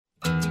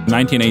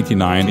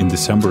1989, in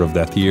December of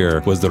that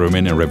year, was the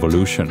Romanian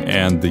Revolution.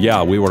 And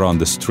we were on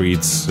the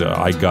streets.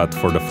 I got,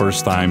 for the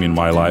first time in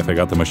my life, I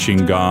got a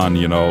machine gun,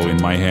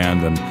 in my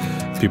hand, and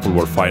people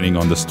were fighting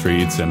on the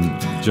streets, and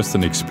just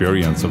an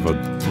experience of a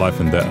life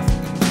and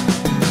death.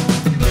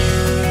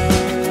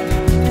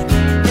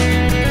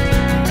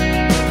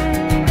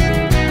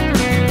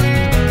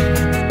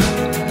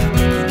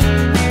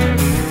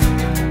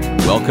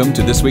 Welcome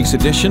to this week's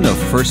edition of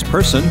First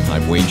Person.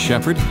 I'm Wayne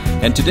Shepherd,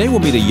 and today we'll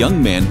meet a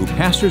young man who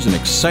pastors an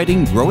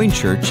exciting, growing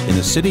church in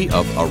the city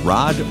of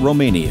Arad,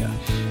 Romania.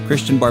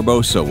 Cristian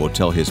Barbosa will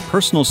tell his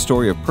personal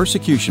story of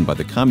persecution by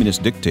the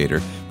communist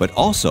dictator, but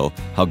also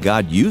how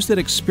God used that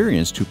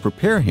experience to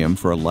prepare him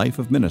for a life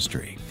of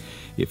ministry.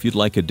 If you'd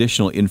like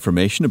additional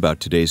information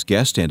about today's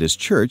guest and his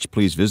church,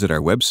 please visit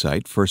our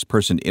website,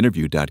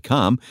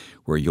 firstpersoninterview.com,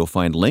 where you'll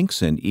find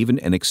links and even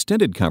an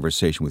extended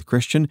conversation with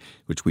Cristian,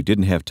 which we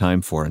didn't have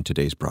time for in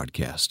today's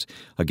broadcast.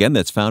 Again,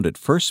 that's found at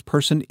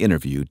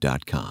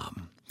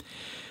firstpersoninterview.com.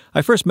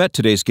 I first met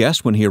today's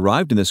guest when he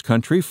arrived in this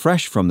country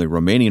fresh from the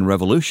Romanian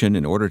Revolution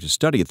in order to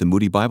study at the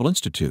Moody Bible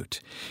Institute.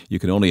 You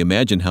can only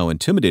imagine how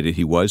intimidated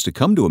he was to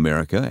come to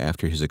America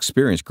after his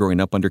experience growing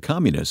up under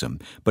communism.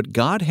 But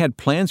God had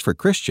plans for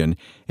Cristian,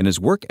 and his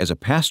work as a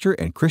pastor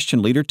and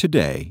Christian leader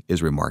today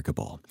is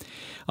remarkable.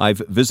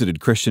 I've visited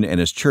Cristian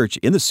and his church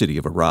in the city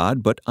of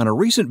Arad, but on a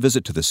recent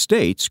visit to the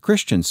States,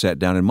 Cristian sat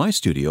down in my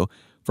studio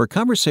for a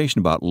conversation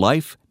about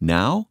life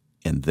now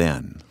and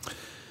then.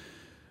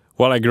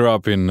 Well, I grew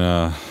up in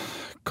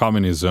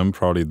communism.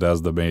 Probably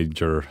that's the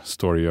major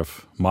story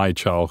of my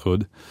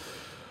childhood.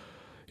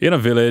 In a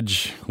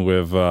village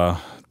with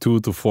 2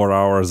 to 4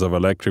 hours of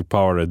electric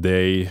power a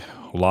day,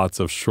 lots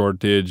of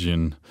shortage,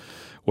 and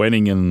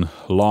waiting in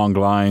long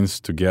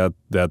lines to get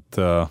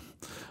that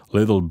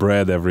little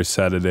bread every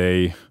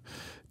Saturday,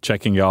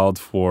 checking out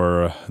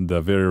for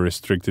the very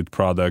restricted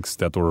products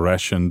that were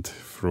rationed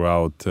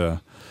throughout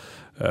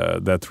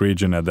that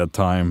region at that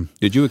time.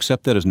 Did you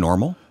accept that as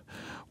normal?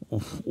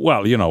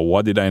 Well,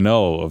 what did I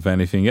know of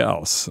anything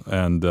else?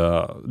 And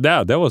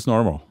that was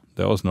normal.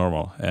 That was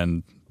normal.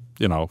 And,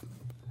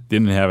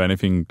 didn't have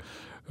anything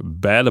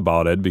bad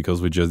about it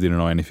because we just didn't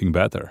know anything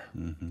better.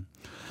 Mm-hmm.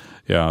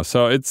 Yeah,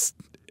 so it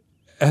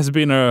has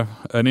been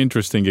an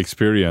interesting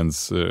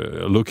experience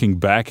looking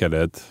back at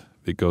it,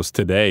 because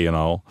today,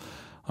 I'm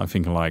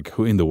thinking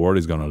who in the world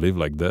is going to live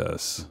like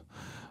this?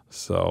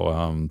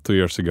 So 2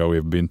 years ago,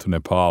 we've been to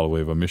Nepal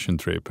with a mission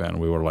trip, and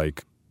we were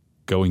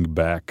going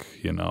back,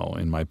 in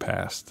my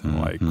past, and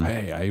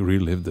hey, I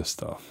relived this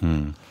stuff.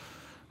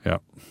 Yeah.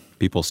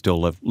 People still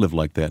live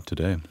like that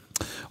today.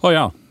 Oh,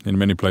 yeah, in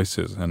many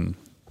places. And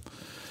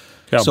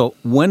yeah. So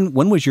when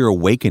was your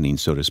awakening,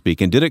 so to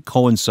speak, and did it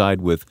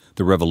coincide with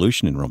the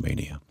revolution in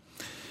Romania?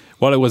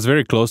 Well, it was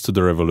very close to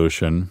the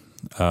revolution.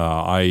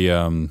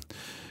 I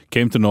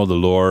came to know the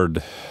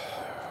Lord.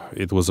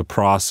 It was a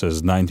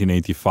process,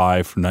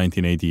 1985,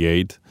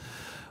 1988.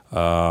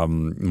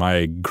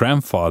 My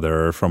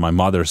grandfather, from my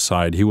mother's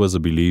side, he was a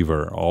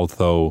believer,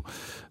 although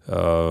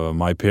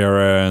my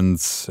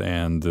parents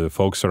and the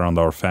folks around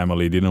our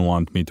family didn't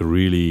want me to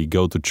really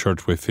go to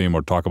church with him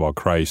or talk about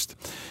Christ.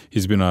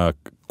 He's been a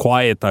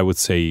quiet, I would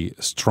say,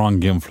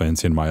 strong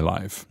influence in my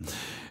life.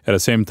 At the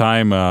same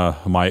time,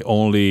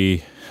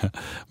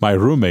 my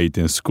roommate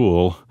in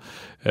school,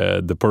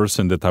 the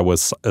person that I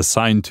was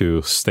assigned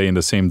to stay in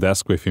the same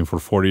desk with him for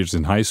 4 years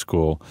in high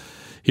school,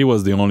 he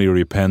was the only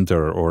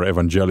repenter or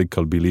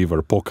evangelical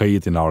believer,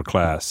 pocăit, in our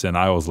class. And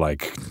I was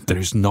like,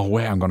 there's no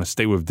way I'm going to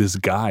stay with this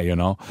guy,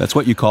 That's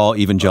what you call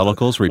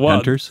evangelicals,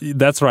 repenters? Well,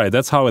 that's right.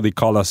 That's how they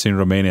call us in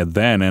Romania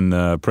then.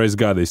 And praise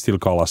God, they still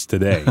call us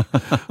today.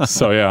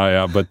 So,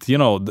 yeah. But,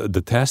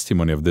 the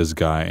testimony of this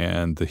guy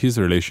and his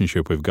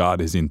relationship with God,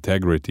 his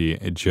integrity,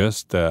 it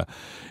just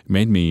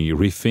made me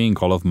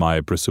rethink all of my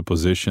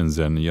presuppositions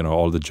and,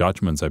 all the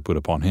judgments I put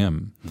upon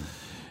him.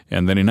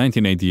 And then in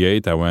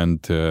 1988, I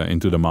went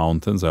into the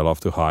mountains. I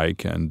love to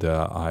hike, and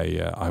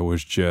I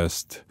was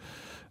just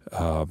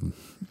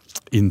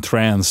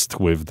entranced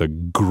with the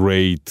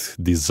great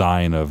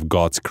design of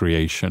God's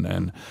creation,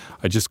 and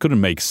I just couldn't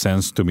make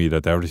sense to me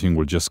that everything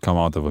would just come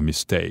out of a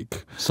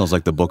mistake. Sounds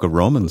like the book of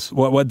Romans.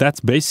 Well,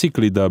 that's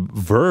basically the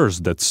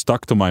verse that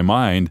stuck to my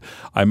mind.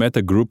 I met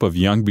a group of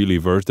young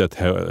believers that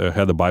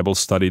had a Bible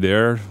study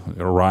there,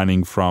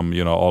 running from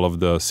all of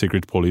the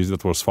secret police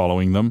that was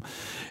following them.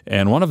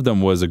 And one of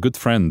them was a good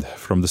friend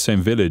from the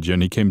same village,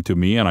 and he came to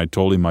me and I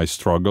told him my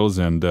struggles,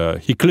 and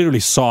he clearly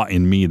saw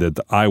in me that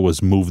I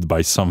was moved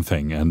by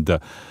something. And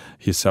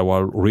he said,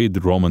 well,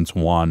 read Romans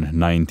 1,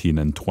 19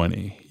 and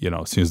 20.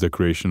 Since the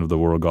creation of the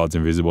world, God's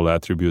invisible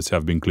attributes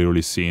have been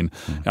clearly seen.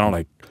 Mm-hmm. And I'm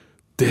like,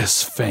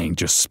 this thing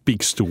just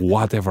speaks to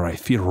whatever I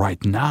feel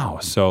right now.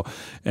 So,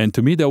 and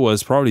to me, that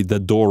was probably the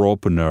door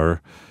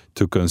opener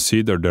to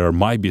consider there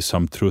might be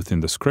some truth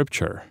in the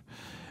scripture.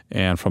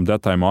 And from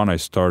that time on, I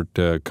start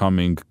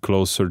coming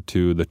closer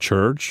to the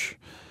church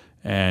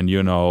and,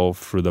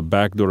 through the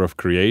back door of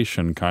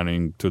creation,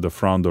 coming to the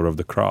front door of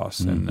the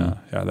cross.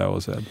 Mm-hmm. And that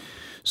was it.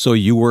 So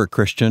you were a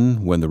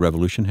Christian when the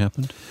revolution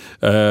happened?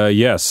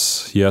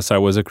 Yes, I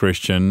was a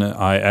Christian.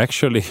 I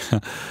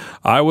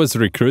was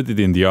recruited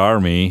in the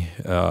Army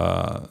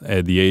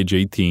at the age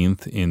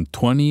 18th in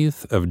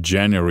 20th of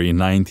January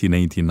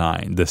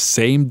 1989, the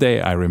same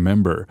day I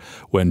remember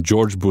when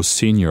George Bush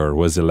Sr.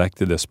 was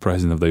elected as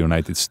President of the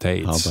United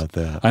States. How about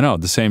that? I know,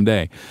 the same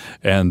day.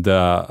 And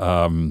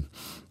I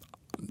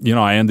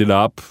ended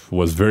up,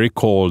 was very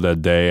cold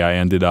that day. I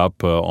ended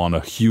up on a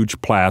huge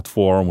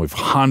platform with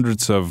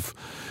hundreds of,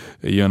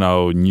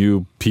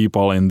 new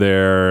people in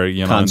there.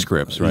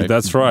 Conscripts, right?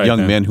 That's right.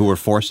 Young men who were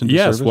forced into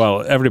service? Yes,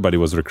 well, everybody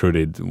was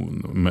recruited,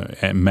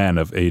 men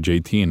of age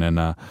 18. And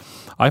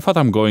I thought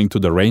I'm going to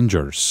the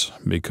Rangers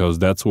because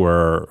that's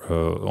where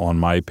on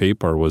my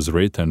paper was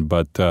written.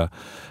 But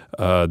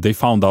they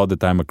found out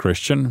that I'm a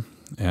Christian.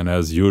 And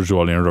as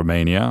usual in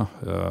Romania,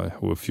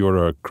 if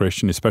you're a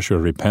Christian, especially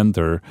a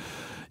repenter,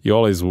 you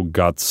always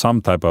got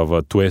some type of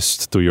a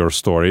twist to your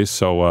story.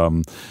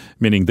 So,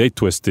 meaning they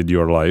twisted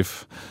your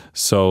life.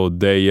 So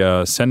they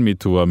sent me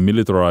to a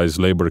militarized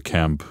labor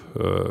camp.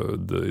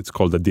 It's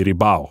called the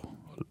Diribau,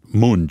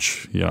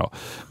 Munch.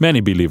 Many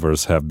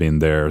believers have been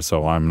there,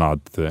 so I'm not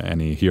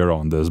any hero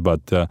on this.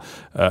 But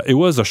it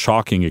was a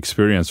shocking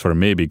experience for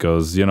me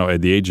because,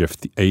 at the age of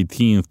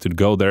 18 to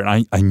go there,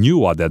 I knew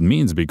what that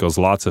means because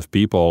lots of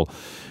people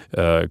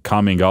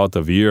coming out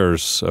of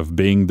years of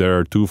being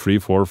there 2, 3,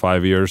 4,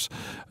 5 years,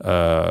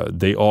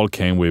 they all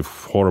came with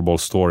horrible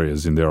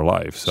stories in their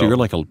life. So you're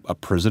like a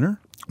prisoner?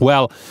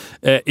 Well,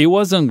 it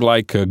wasn't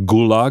like a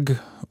gulag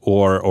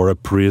or a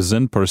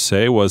prison per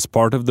se. It was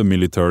part of the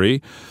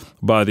military.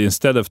 But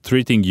instead of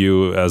treating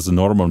you as a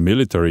normal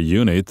military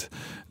unit,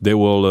 they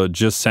will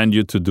just send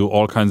you to do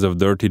all kinds of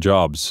dirty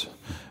jobs.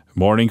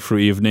 Morning through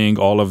evening,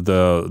 all of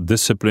the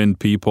disciplined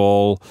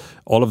people,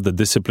 all of the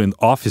disciplined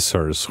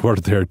officers were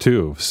there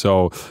too.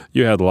 So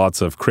you had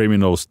lots of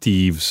criminals,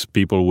 thieves,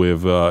 people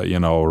with,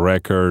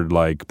 record,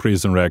 like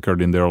prison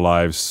record in their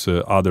lives,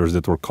 others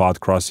that were caught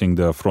crossing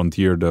the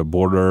frontier, the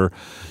border,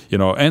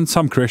 and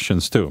some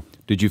Christians too.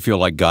 Did you feel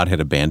like God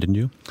had abandoned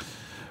you?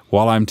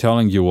 Well, I'm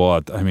telling you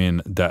what,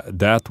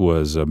 that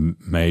was a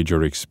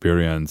major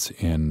experience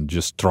in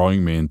just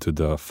throwing me into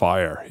the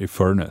fire, a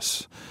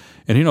furnace.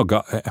 And,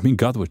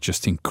 God was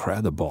just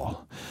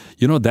incredible.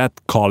 That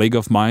colleague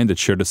of mine that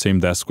shared the same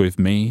desk with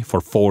me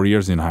for 4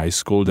 years in high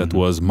school, that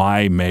was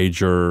my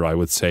major, I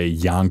would say,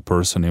 young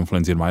person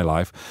influence in my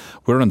life.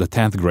 We were in the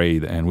 10th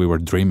grade and we were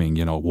dreaming,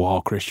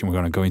 wow, Christian, we're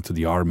going to go into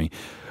the Army.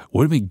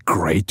 Wouldn't it be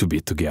great to be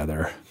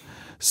together?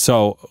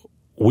 So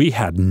we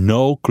had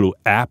no clue,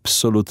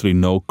 absolutely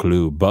no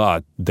clue.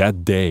 But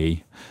that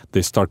day,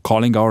 they start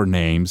calling our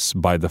names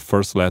by the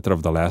first letter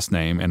of the last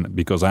name. And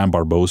because I am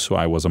Barboso,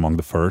 I was among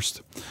the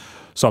first.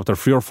 So after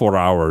 3 or 4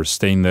 hours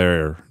staying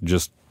there,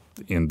 just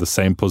in the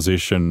same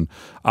position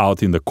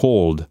out in the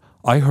cold,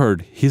 I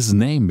heard his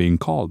name being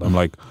called. I'm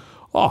like,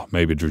 oh,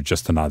 maybe there's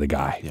just another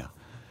guy. Yeah.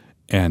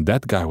 And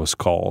that guy was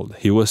called.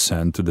 He was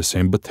sent to the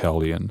same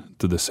battalion,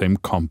 to the same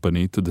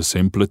company, to the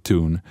same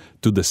platoon,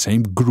 to the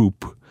same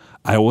group.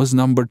 I was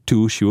number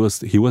 2,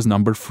 he was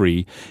number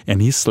 3,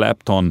 and he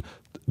slept on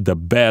the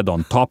bed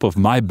on top of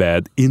my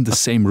bed in the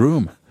same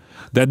room.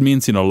 That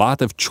means in a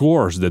lot of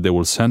chores that they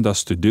will send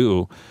us to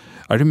do.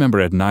 I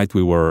remember at night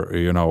we were,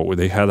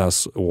 they had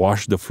us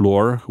wash the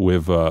floor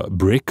with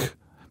brick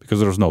because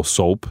there was no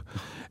soap,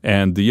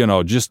 and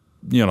just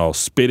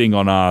spitting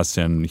on us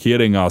and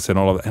hitting us and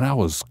all of that. And I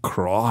was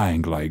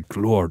crying like,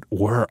 Lord,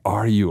 where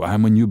are you?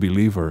 I'm a new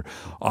believer.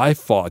 I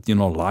thought,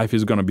 life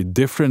is going to be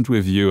different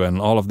with you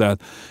and all of that.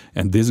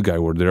 And this guy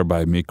were there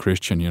by me,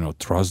 Christian,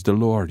 trust the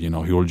Lord. He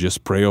will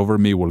just pray over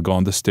me. We'll go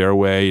on the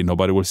stairway.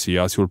 Nobody will see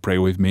us. He will pray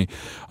with me.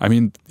 I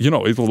mean, it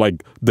was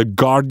like the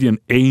guardian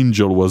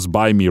angel was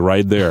by me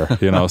right there,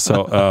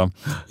 So,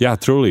 yeah,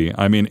 truly.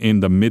 I mean,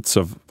 in the midst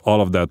of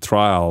all of that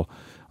trial,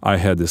 I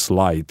had this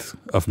light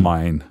of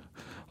mine.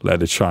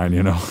 Let it shine,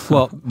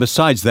 Well,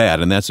 besides that,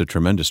 and that's a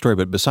tremendous story,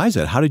 but besides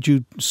that, how did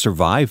you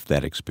survive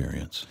that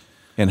experience?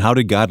 And how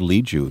did God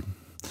lead you?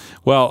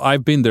 Well,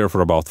 I've been there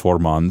for about 4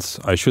 months.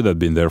 I should have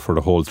been there for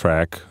the whole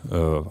track.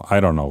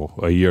 I don't know,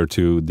 a year or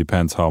two,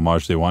 depends how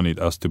much they wanted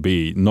us to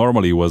be.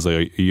 Normally it was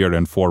a year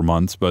and 4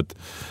 months, but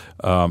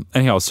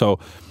anyhow, so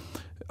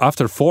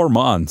after 4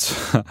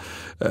 months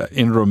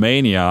in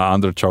Romania,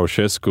 under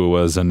Ceausescu,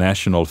 was a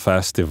national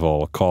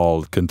festival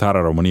called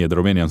Cântarea României, the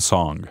Romanian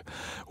song,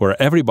 where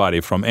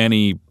everybody from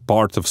any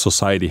part of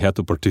society had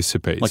to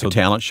participate. Like a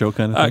talent show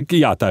kind of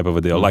thing? Yeah, type of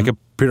a deal. Like a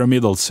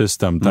pyramidal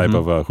system type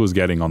of who's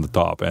getting on the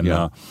top. And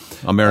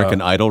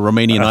American Idol,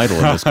 Romanian Idol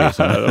in this case.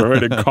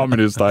 Romanian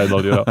Communist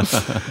Idol,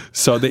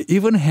 So they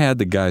even had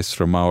the guys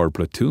from our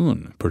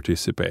platoon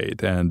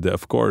participate. And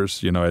of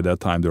course, at that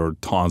time there were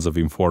tons of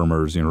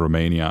informers in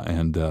Romania.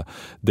 And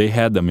they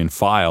had them in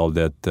file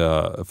that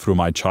through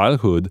my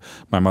childhood,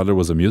 my mother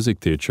was a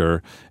music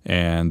teacher.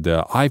 And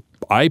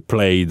I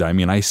played,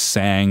 I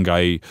sang,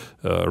 I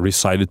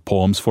recited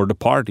poems for the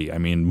party.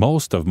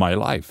 Most of my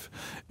life.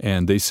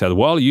 And they said,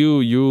 well,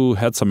 you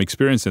had some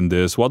experience in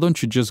this. Why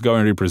don't you just go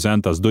and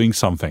represent us doing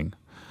something?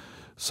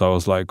 So I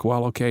was like,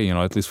 well, okay,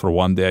 at least for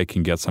one day I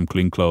can get some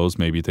clean clothes,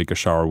 maybe take a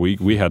shower.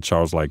 We had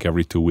showers like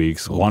every 2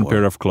 weeks, one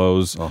pair of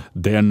clothes,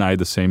 day and night,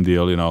 the same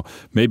deal,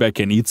 Maybe I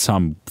can eat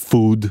some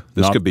food.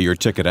 This could be your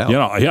ticket out.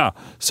 Yeah.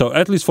 So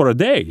at least for a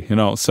day,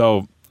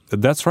 So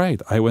that's right.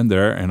 I went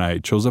there and I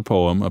chose a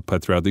poem, a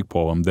patriotic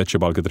poem,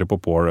 Decebal către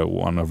popor,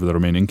 one of the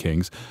Romanian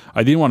kings.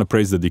 I didn't want to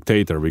praise the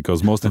dictator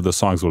because most of the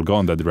songs will go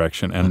in that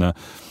direction. And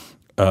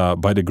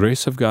by the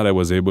grace of God, I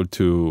was able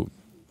to,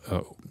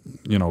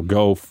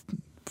 go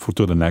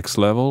to the next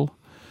level.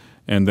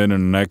 And then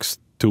in the next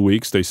 2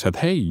 weeks, they said,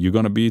 hey, you're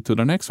going to be to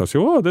the next. I said,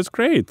 oh, that's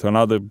great.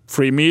 Another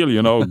free meal,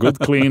 good,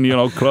 clean,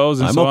 clothes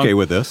and I'm so on. okay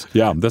with this.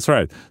 Yeah, that's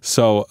right.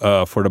 So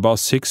for about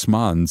 6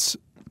 months,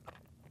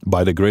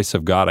 by the grace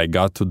of God, I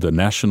got to the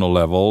national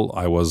level.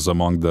 I was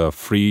among the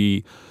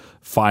free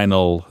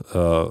final,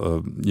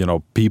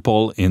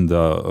 people in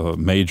the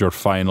major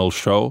final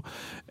show.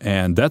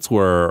 And that's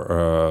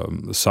where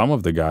some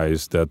of the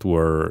guys that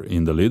were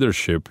in the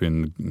leadership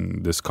in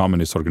this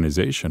communist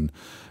organization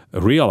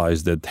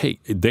realized that, hey,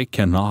 they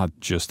cannot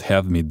just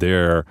have me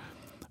there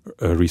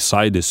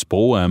recite this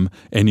poem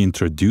and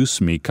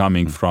introduce me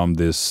coming from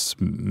this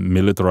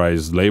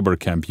militarized labor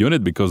camp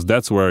unit, because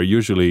that's where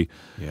usually,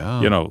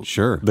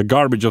 the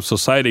garbage of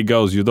society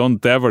goes. You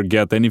don't ever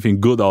get anything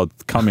good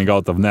coming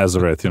out of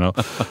Nazareth,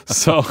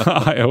 So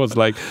I was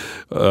like,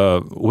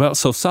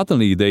 so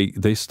suddenly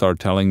they start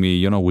telling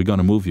me, we're going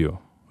to move you.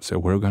 So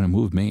where are you going to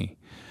move me?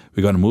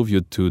 We're going to move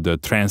you to the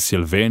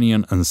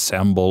Transylvanian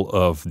Ensemble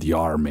of the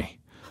Army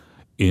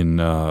in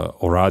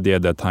Oradea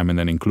at that time, and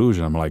then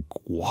inclusion. I'm like,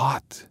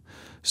 what?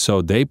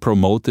 So they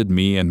promoted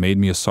me and made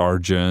me a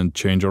sergeant,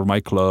 changed all my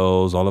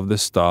clothes, all of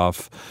this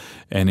stuff.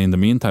 And in the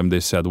meantime,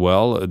 they said,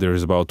 well,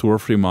 there's about 2 or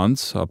 3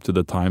 months up to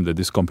the time that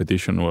this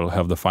competition will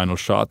have the final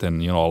shot.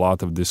 And, a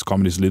lot of these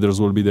communist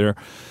leaders will be there.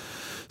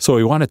 So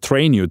we want to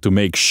train you to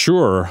make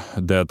sure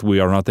that we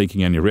are not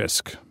taking any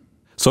risk.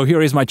 So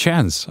here is my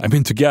chance.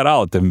 To get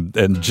out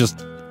and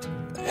just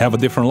have a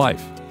different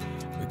life.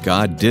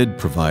 God did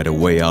provide a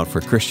way out for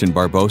Christian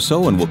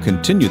Barboso, and we'll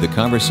continue the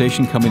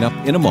conversation coming up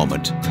in a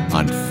moment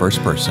on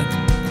First Person.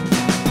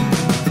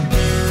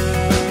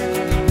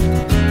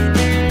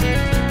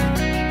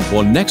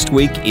 Well, next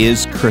week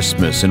is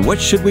Christmas, and what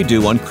should we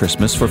do on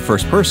Christmas for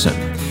First Person?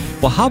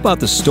 Well, how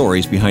about the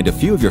stories behind a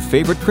few of your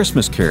favorite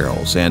Christmas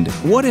carols? And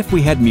what if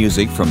we had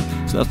music from,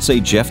 let's say,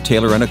 Jeff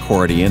Taylor on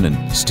accordion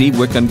and Steve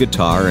Wick on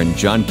guitar and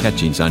John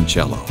Ketchings on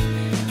cello?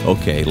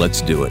 Okay,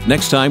 let's do it.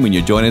 Next time when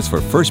you join us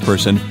for First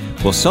Person,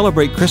 we'll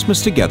celebrate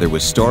Christmas together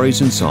with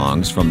stories and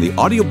songs from the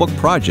audiobook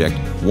project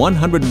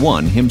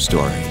 101 Hymn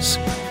Stories.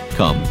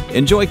 Come,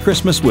 enjoy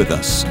Christmas with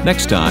us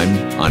next time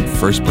on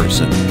First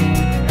Person.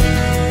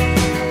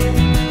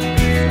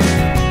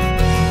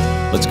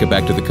 Let's get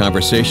back to the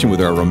conversation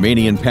with our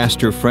Romanian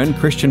pastor friend,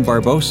 Christian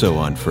Barboso,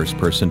 on First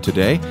Person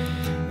today.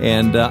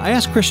 And I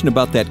asked Christian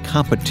about that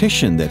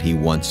competition that he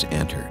once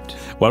entered.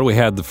 Well, we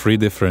had the 3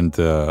 different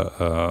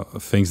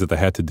things that I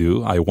had to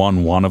do. I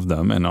won one of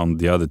them, and on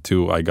the other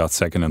 2, I got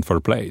second and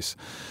third place.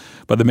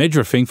 But the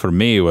major thing for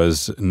me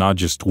was not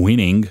just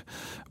winning,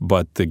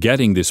 but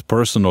getting this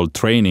personal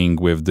training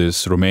with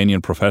this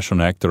Romanian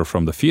professional actor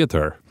from the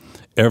theater.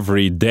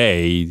 Every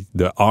day,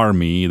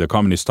 the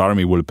communist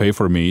army will pay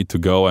for me to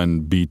go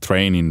and be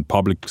trained in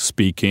public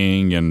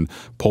speaking and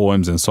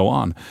poems and so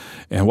on.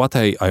 And what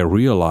I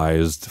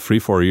realized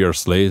 3-4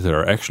 years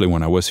later, actually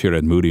when I was here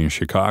at Moody in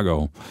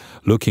Chicago,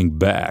 looking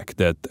back,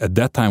 that at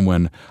that time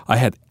when I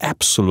had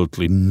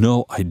absolutely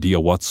no idea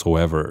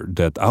whatsoever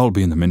that I'll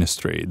be in the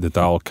ministry, that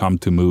I'll come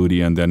to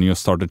Moody and then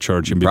start a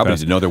church. And probably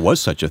didn't know there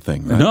was such a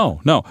thing, right?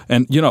 No.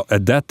 And,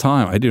 at that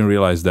time, I didn't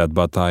realize that,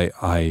 but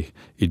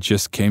it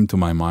just came to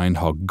my mind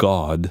how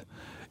God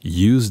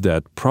used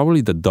that,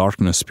 probably the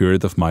darkness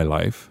spirit of my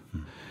life,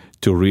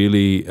 to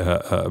really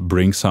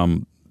bring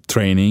some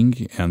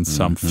training and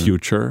some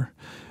future,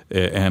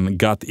 and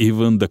got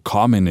even the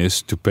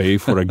communists to pay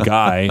for a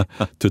guy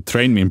to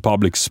train me in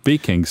public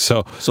speaking.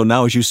 So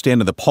now as you stand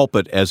in the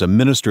pulpit as a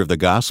minister of the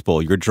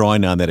gospel, you're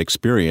drawing on that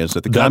experience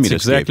that the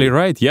communists That's exactly gave you.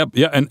 Right. Yep.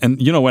 Yeah.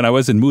 And when I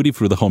was in Moody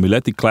through the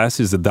homiletic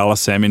classes at Dallas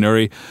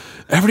Seminary,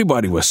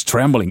 everybody was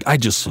trembling. I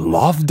just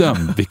loved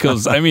them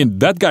because,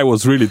 that guy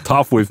was really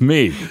tough with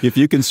me. If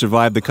you can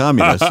survive the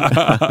communists.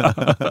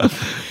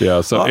 Yeah,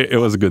 so it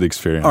was a good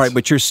experience. All right,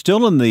 but you're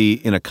still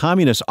in a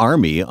communist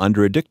army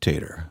under a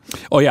dictator.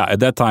 Oh, yeah, at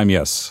that time,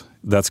 yes.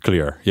 That's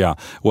clear, yeah.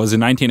 It was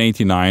in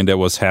 1989 that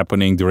was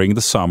happening during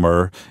the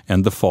summer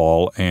and the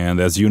fall.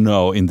 And as you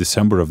know, in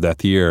December of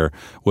that year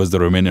was the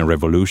Romanian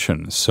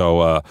Revolution.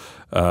 So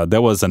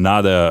there was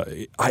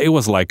it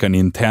was like an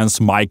intense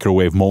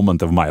microwave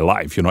moment of my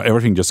life.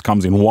 Everything just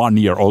comes in 1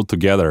 year all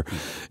together.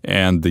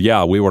 And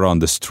we were on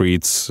the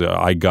streets.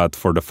 I got,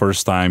 for the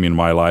first time in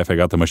my life, I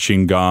got a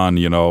machine gun,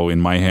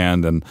 in my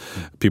hand, and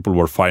people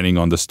were fighting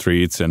on the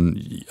streets.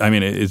 And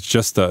it's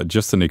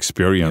just an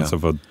experience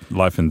of a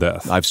life and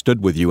death. I've stood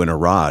with you in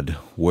Arad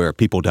where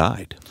people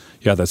died.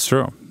 Yeah, that's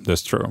true.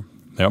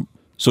 Yep.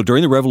 So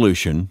during the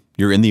revolution,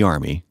 you're in the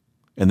army,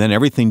 and then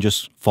everything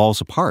just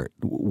falls apart.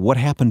 What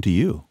happened to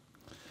you?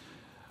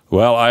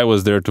 Well, I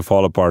was there to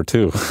fall apart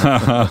too.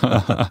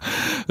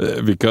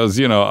 Because,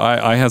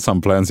 I had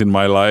some plans in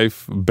my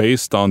life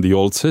based on the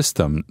old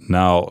system.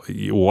 Now,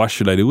 what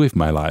should I do with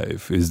my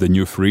life? Is the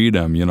new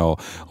freedom,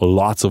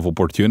 lots of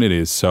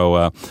opportunities.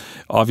 So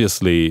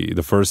obviously,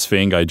 the first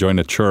thing, I joined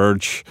a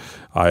church.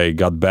 I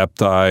got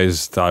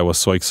baptized. I was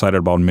so excited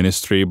about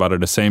ministry, but at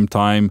the same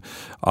time,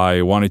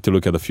 I wanted to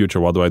look at the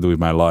future. What do I do with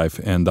my life?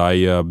 And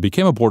I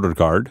became a border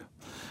guard.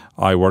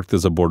 I worked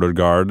as a border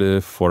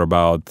guard for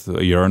about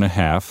a year and a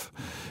half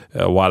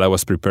while I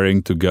was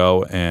preparing to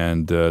go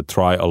and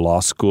try a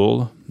law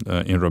school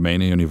in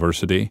Romania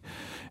University.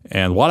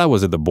 And while I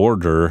was at the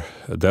border,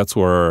 that's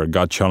where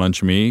God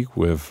challenged me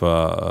with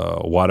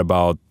what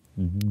about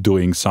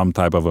doing some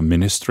type of a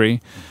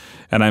ministry.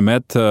 And I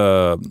met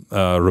a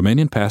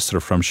Romanian pastor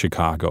from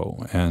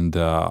Chicago, and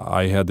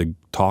I had a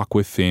talk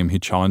with him. He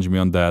challenged me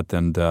on that,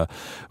 and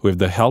with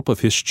the help of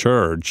his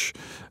church,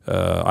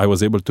 I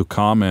was able to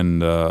come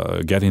and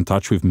get in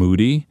touch with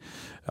Moody.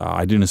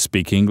 I didn't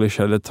speak English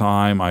at the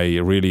time. I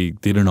really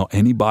didn't know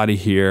anybody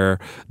here.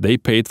 They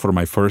paid for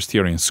my first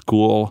year in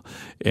school,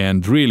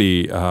 and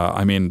really,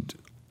 I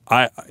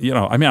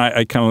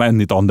can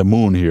land it on the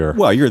moon here.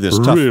 Well, you're this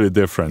really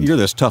different. You're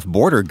this tough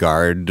border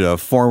guard,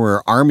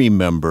 former Army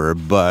member,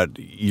 but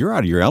you're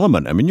out of your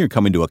element. I mean, you're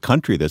coming to a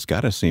country that's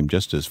got to seem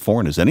just as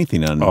foreign as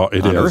anything on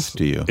earth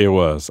to you. It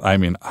was.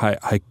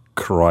 I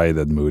cried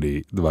at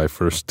Moody my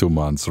first 2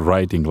 months,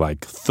 writing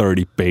like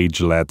 30-page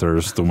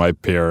letters to my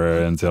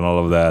parents and all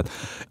of that.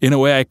 In a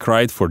way, I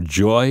cried for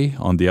joy.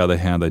 On the other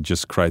hand, I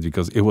just cried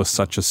because it was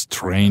such a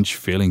strange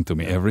feeling to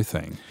me,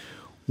 everything.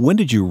 When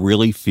did you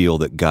really feel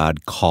that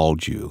God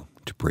called you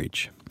to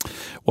preach?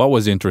 What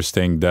was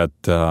interesting that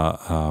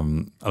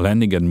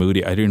landing at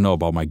Moody, I didn't know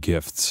about my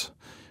gifts.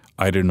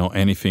 I didn't know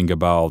anything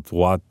about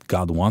what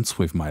God wants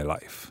with my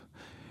life.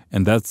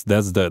 And that's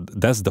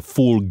the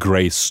full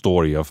grace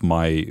story of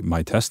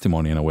my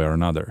testimony in a way or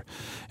another.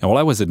 And while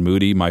I was at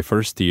Moody, my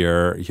first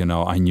year,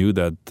 I knew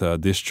that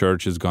this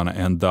church is going to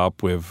end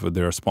up with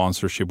their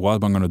sponsorship.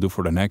 What am I going to do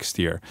for the next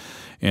year?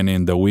 And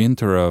in the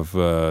winter of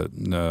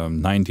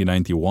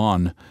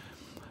 1991,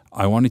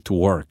 I wanted to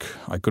work.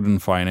 I couldn't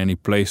find any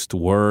place to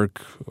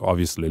work,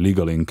 obviously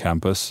legally in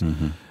campus.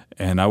 Mm-hmm.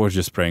 And I was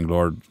just praying,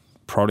 Lord,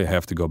 probably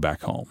have to go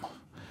back home.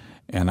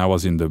 And I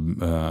was in the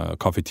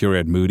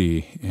cafeteria at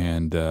Moody,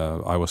 and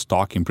I was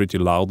talking pretty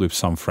loud with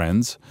some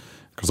friends,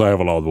 because I have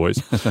a loud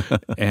voice.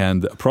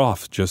 And a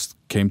prof just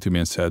came to me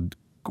and said,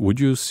 would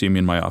you see me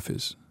in my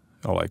office?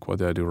 I'm like, what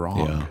did I do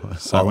wrong? Yeah.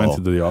 So I went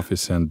to the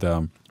office, and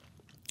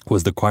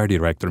was the choir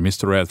director,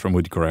 Mr. Red from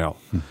Moody Chorale.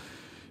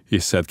 He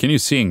said, can you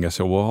sing? I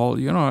said, well,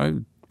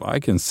 I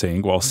can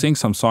sing. Well, sing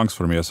some songs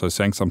for me. So I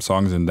sang some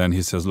songs, and then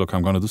he says, look,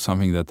 I'm going to do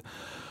something that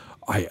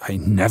I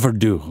never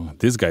do.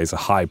 This guy is a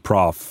high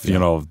prof,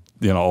 all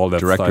that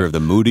Director stuff. of the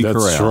Moody Chorale.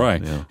 That's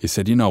right. Yeah. He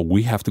said,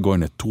 we have to go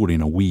on a tour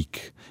in a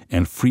week,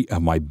 and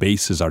my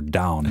basses are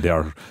down. They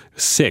are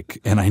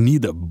sick, and I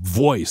need a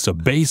bass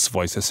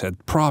voice. I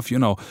said, Prof,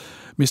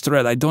 Mr.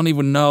 Red, I don't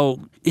even know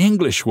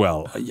English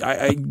well.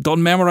 I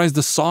don't memorize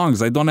the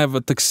songs. I don't have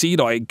a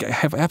tuxedo. I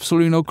have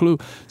absolutely no clue.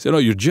 So,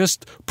 you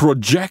just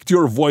project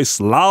your voice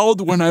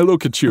loud when I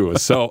look at you.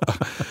 So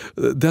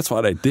that's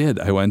what I did.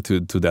 I went to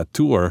that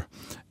tour.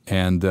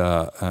 And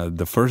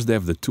the first day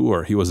of the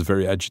tour, he was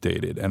very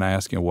agitated. And I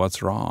asked him,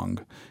 what's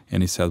wrong?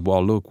 And he said,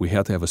 well, look, we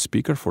had to have a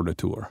speaker for the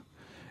tour.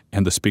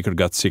 And the speaker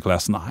got sick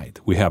last night.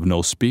 We have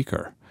no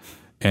speaker.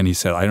 And he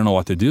said, I don't know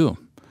what to do.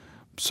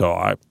 So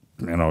I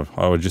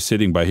was just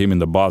sitting by him in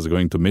the bus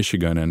going to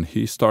Michigan. And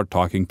he started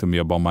talking to me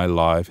about my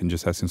life and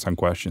just asking some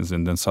questions.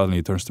 And then suddenly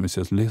he turns to me and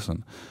says,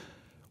 listen,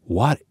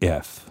 what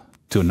if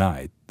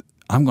tonight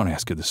I'm going to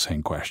ask you the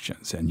same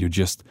questions and you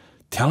just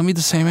tell me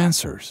the same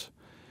answers?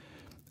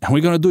 And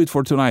we're going to do it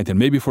for tonight, and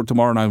maybe for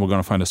tomorrow night we're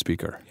going to find a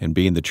speaker. And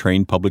being the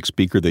trained public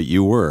speaker that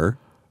you were.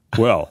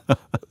 Well,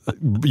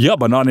 yeah,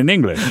 but not in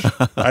English.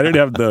 I didn't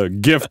have the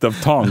gift of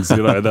tongues,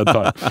 at that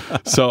time.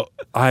 So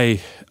I,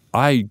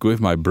 with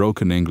my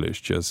broken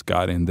English, just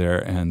got in there.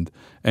 And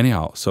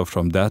anyhow, so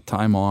from that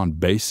time on,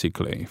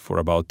 basically, for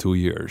about 2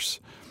 years,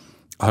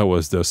 I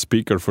was the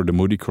speaker for the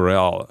Moody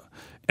Chorale.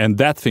 And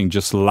that thing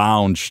just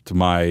launched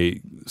my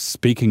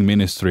speaking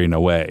ministry in a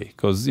way.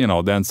 Because,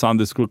 then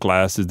Sunday school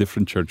classes,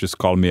 different churches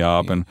called me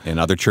up. And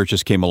other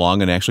churches came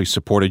along and actually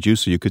supported you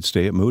so you could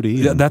stay at Moody.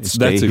 Yeah, that's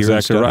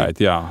exactly right.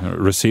 Yeah.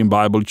 Racine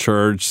Bible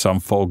Church, some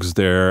folks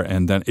there.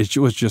 And then it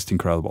was just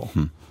incredible.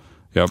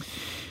 Yep.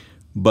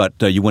 But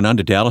you went on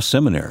to Dallas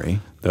Seminary.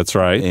 That's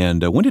right.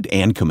 And when did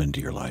Ann come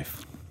into your life?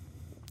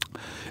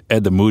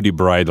 At the Moody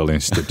Bridal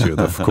Institute,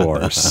 of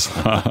course.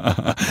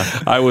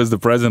 I was the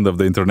president of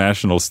the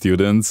international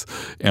students,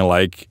 and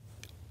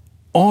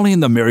only in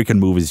the American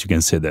movies you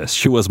can say this.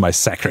 She was my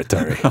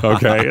secretary.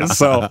 Okay,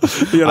 so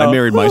I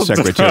married my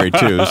secretary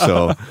too,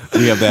 so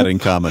we have that in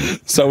common.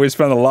 So we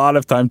spent a lot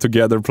of time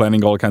together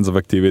planning all kinds of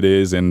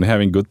activities and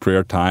having good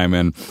prayer time.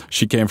 And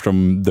she came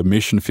from the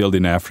mission field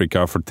in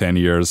Africa for 10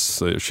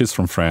 years. She's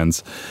from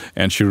France,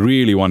 and she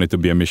really wanted to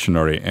be a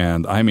missionary.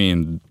 And I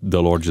mean,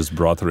 the Lord just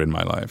brought her in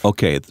my life.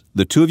 Okay,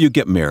 the two of you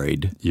get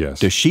married. Yes.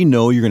 Does she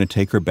know you're going to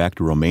take her back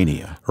to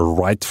Romania?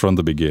 Right from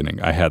the beginning,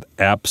 I had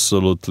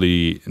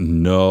absolutely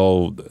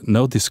no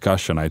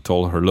discussion. I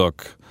told her,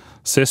 look,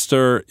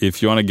 sister,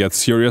 if you want to get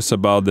serious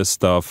about this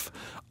stuff,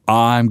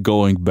 I'm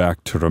going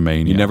back to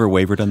Romania. You never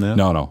wavered on that?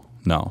 No.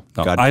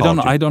 God I called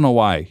you. I don't know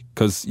why,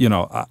 because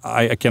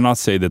I cannot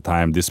say that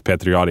I'm this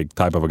patriotic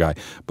type of a guy.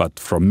 But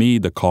for me,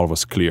 the call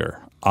was clear.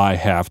 I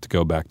have to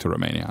go back to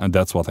Romania, and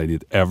that's what I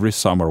did every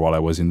summer while I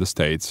was in the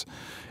States,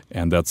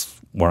 and that's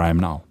where I am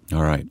now.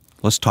 All right,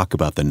 let's talk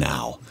about the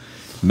now.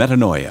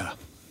 Metanoia.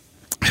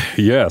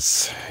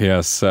 Yes.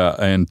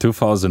 In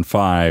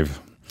 2005.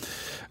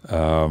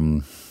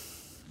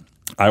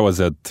 I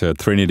was at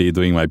Trinity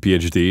doing my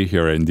PhD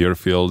here in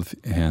Deerfield,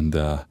 and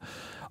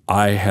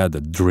I had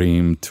a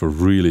dream to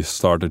really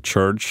start a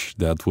church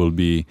that will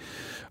be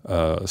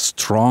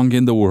strong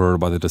in the Word,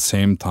 but at the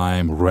same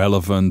time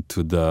relevant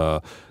to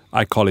the,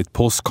 I call it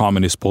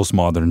post-communist,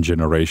 postmodern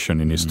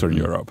generation in Eastern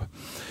Europe.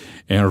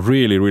 And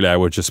really, I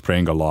was just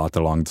praying a lot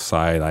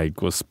alongside. I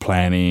was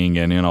planning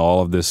and,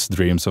 all of these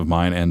dreams of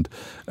mine. And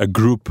a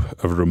group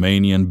of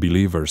Romanian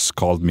believers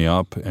called me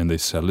up and they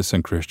said,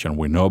 listen, Christian,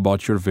 we know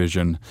about your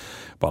vision,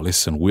 but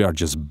listen, we are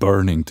just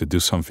burning to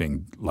do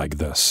something like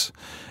this.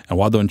 And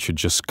why don't you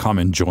just come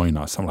and join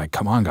us? I'm like,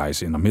 come on,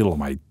 guys, in the middle of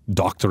my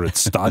doctorate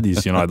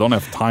studies, I don't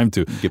have time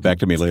to... Get back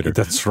to me later.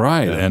 That's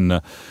right. Yeah.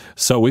 And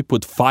so we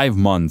put 5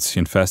 months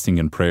in fasting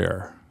and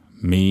prayer.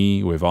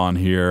 Me, with On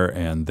here,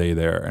 and they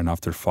there. And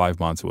after 5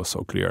 months, it was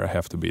so clear I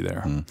have to be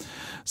there.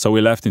 So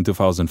we left in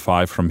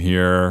 2005 from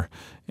here,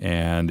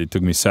 and it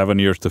took me 7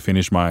 years to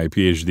finish my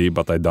PhD,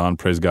 but I done,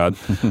 praise God.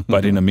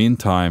 But in the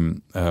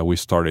meantime, we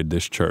started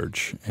this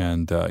church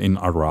and in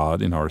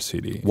Arad, in our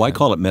city. Why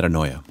call it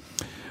Metanoia?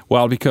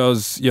 Well,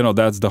 because,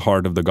 that's the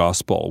heart of the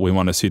gospel. We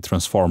want to see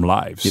transformed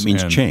lives. It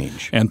means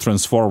change. And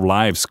transformed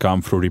lives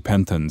come through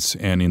repentance.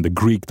 And in the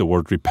Greek, the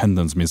word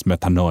repentance means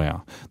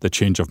metanoia, the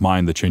change of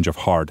mind, the change of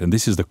heart. And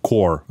this is the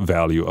core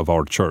value of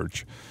our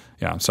church.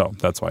 Yeah, so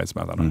that's why it's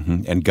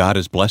metanoia. And God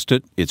has blessed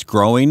it. It's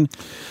growing.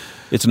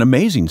 It's an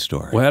amazing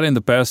story. Well, in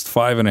the past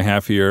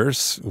 5.5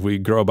 years, we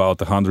grow about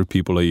 100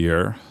 people a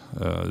year.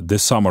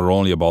 This summer,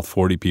 only about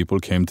 40 people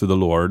came to the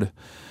Lord.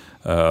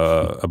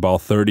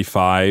 About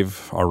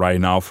 35 are right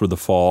now for the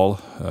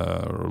fall,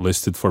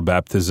 listed for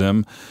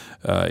baptism.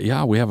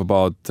 We have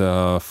about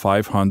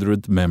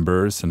 500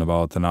 members and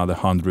about another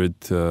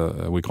 100,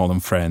 we call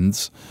them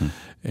friends.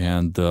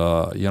 And,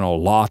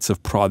 lots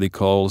of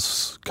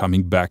prodigals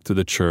coming back to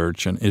the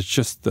church. And it's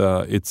just,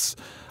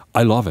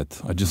 I love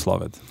it. I just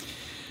love it.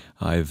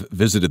 I've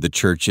visited the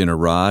church in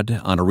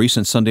Arad on a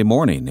recent Sunday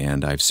morning,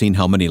 and I've seen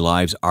how many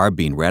lives are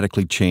being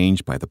radically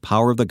changed by the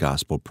power of the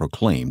gospel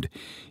proclaimed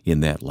in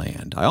that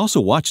land. I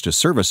also watched a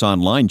service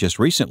online just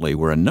recently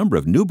where a number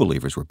of new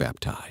believers were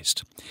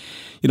baptized.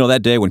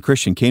 That day when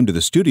Christian came to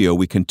the studio,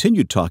 we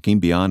continued talking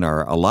beyond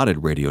our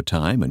allotted radio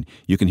time, and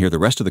you can hear the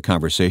rest of the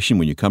conversation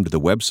when you come to the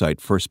website,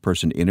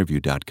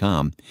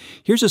 firstpersoninterview.com.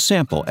 Here's a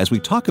sample as we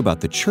talk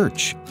about the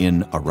church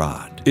in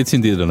Arad. It's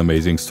indeed an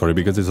amazing story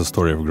because it's a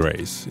story of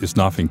grace. It's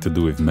nothing to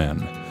do with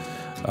men.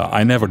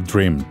 I never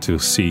dreamed to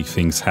see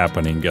things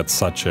happening at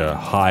such a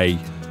high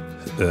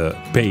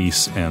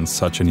pace and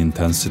such an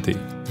intensity.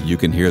 You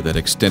can hear that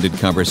extended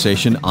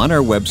conversation on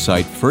our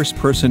website,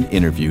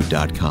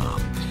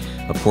 firstpersoninterview.com.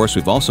 Of course,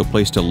 we've also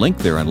placed a link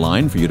there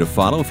online for you to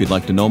follow if you'd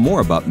like to know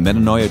more about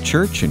Metanoia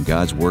Church and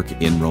God's work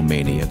in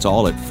Romania. It's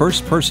all at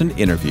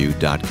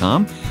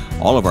firstpersoninterview.com.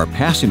 All of our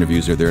past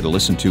interviews are there to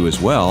listen to as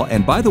well.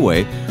 And by the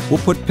way, we'll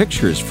put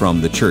pictures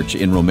from the church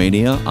in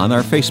Romania on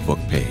our Facebook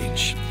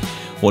page.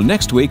 Well,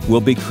 next week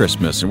will be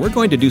Christmas, and we're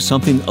going to do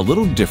something a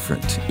little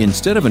different.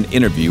 Instead of an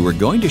interview, we're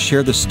going to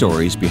share the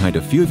stories behind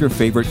a few of your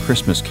favorite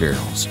Christmas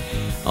carols.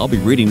 I'll be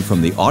reading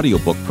from the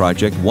audiobook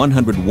project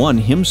 101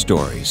 Hymn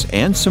Stories,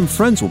 and some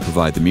friends will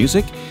provide the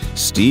music,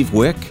 Steve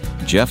Wick,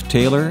 Jeff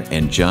Taylor,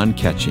 and John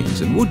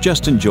Catchings, and we'll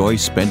just enjoy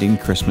spending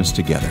Christmas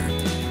together.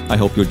 I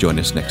hope you'll join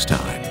us next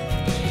time.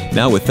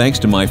 Now, with thanks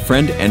to my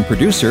friend and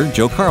producer,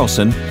 Joe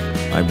Carlson,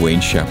 I'm Wayne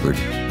Shepherd.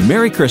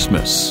 Merry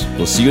Christmas.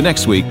 We'll see you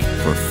next week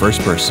for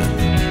First Person.